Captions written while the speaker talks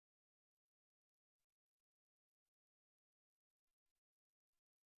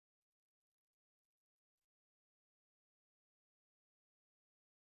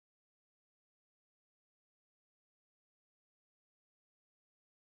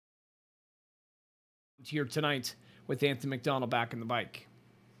here tonight with Anthony McDonald back in the bike.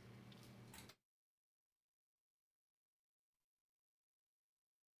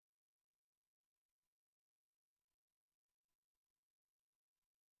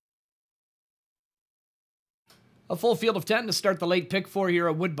 A full field of 10 to start the late pick four here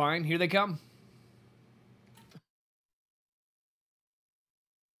at Woodbine. Here they come.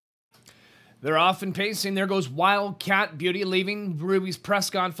 They're off and pacing. There goes Wildcat Beauty, leaving Ruby's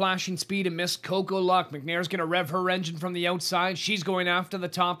Prescott flashing speed and Miss Coco Luck. McNair's going to rev her engine from the outside. She's going after the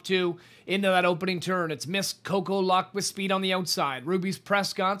top two into that opening turn. It's Miss Coco Luck with speed on the outside. Ruby's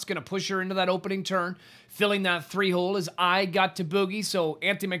Prescott's going to push her into that opening turn. Filling that three hole is I Got to Boogie. So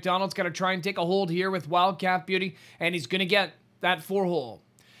Anthony McDonald's got to try and take a hold here with Wildcat Beauty, and he's going to get that four hole.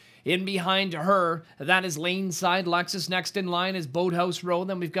 In behind her, that is Lane Side Lexus. Next in line is Boathouse Road.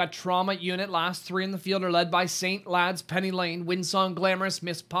 Then we've got Trauma Unit. Last three in the field are led by St. Lads, Penny Lane, Windsong Glamorous,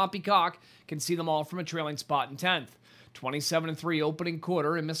 Miss Poppycock. Can see them all from a trailing spot in 10th. 27-3 opening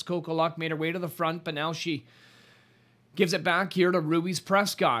quarter, and Miss Coco Luck made her way to the front, but now she gives it back here to Ruby's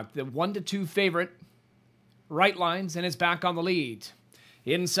Prescott, the 1-2 favorite. Right lines, and is back on the lead.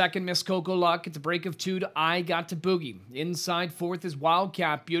 In second, Miss Coco Luck. It's a break of 2 to I Got to Boogie. Inside fourth is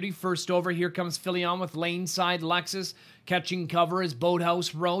Wildcat Beauty. First over, here comes Philly-on with Lane Side Lexus. Catching cover is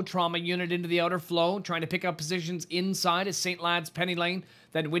Boathouse Row. Trauma Unit into the outer flow. Trying to pick up positions inside is St. Lads Penny Lane.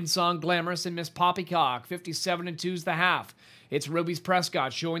 Then Windsong Glamorous and Miss Poppycock. 57-2 is the half. It's Ruby's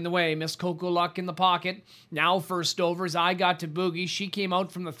Prescott showing the way. Miss Coco Luck in the pocket. Now first over is I Got to Boogie. She came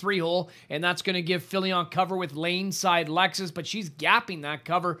out from the three hole, and that's going to give Philly on cover with Lane Side Lexus, but she's gapping that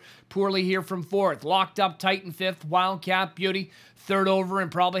cover poorly here from fourth. Locked up tight in fifth, Wildcat Beauty. Third over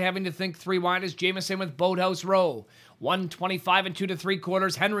and probably having to think three wide is Jameson with Boathouse Row. 125 and 2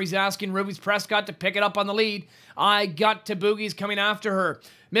 3/4. Henry's asking Ruby's Prescott to pick it up on the lead. I Got to Boogie's coming after her.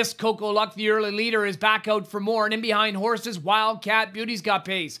 Miss Coco Luck, the early leader, is back out for more. And in behind horses, Wildcat Beauty's got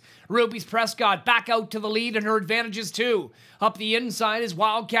pace. Ruby's Prescott back out to the lead, and her advantages too. Up the inside is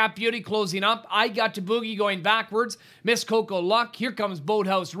Wildcat Beauty closing up. I Got to Boogie going backwards. Miss Coco Luck. Here comes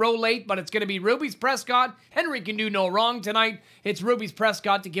Boathouse Row late, but it's going to be Ruby's Prescott. Henry can do no wrong tonight. It's Ruby's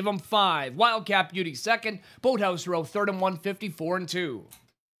Prescott to give him 5. Wildcat Beauty second. Boathouse Row third and 154 and 2.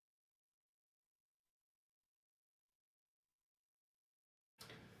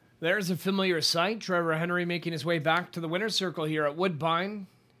 There's a familiar sight. Trevor Henry making his way back to the winner's circle here at Woodbine.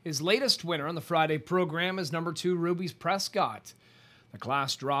 His latest winner on the Friday program is number 2, Ruby's Prescott. The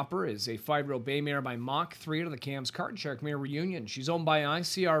class dropper is a 5-year-old bay mare by Mach 3 to the Cam's Card Shark Mare Reunion. She's owned by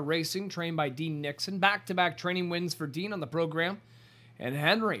ICR Racing, trained by Dean Nixon. Back-to-back training wins for Dean on the program. And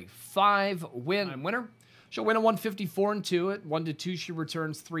Henry, 5-win winner. She'll win a 154 and 2. At 1-2, she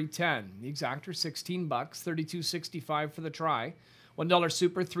returns 310. The exactor, $16, $32.65 for the try. $1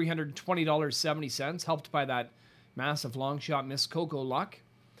 super, $320.70, helped by that massive long shot Miss Coco Luck.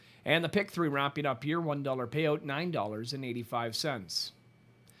 And the pick 3 wrapping up here, $1 payout, $9.85.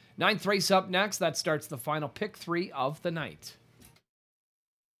 9th race up next. That starts the final pick 3 of the night.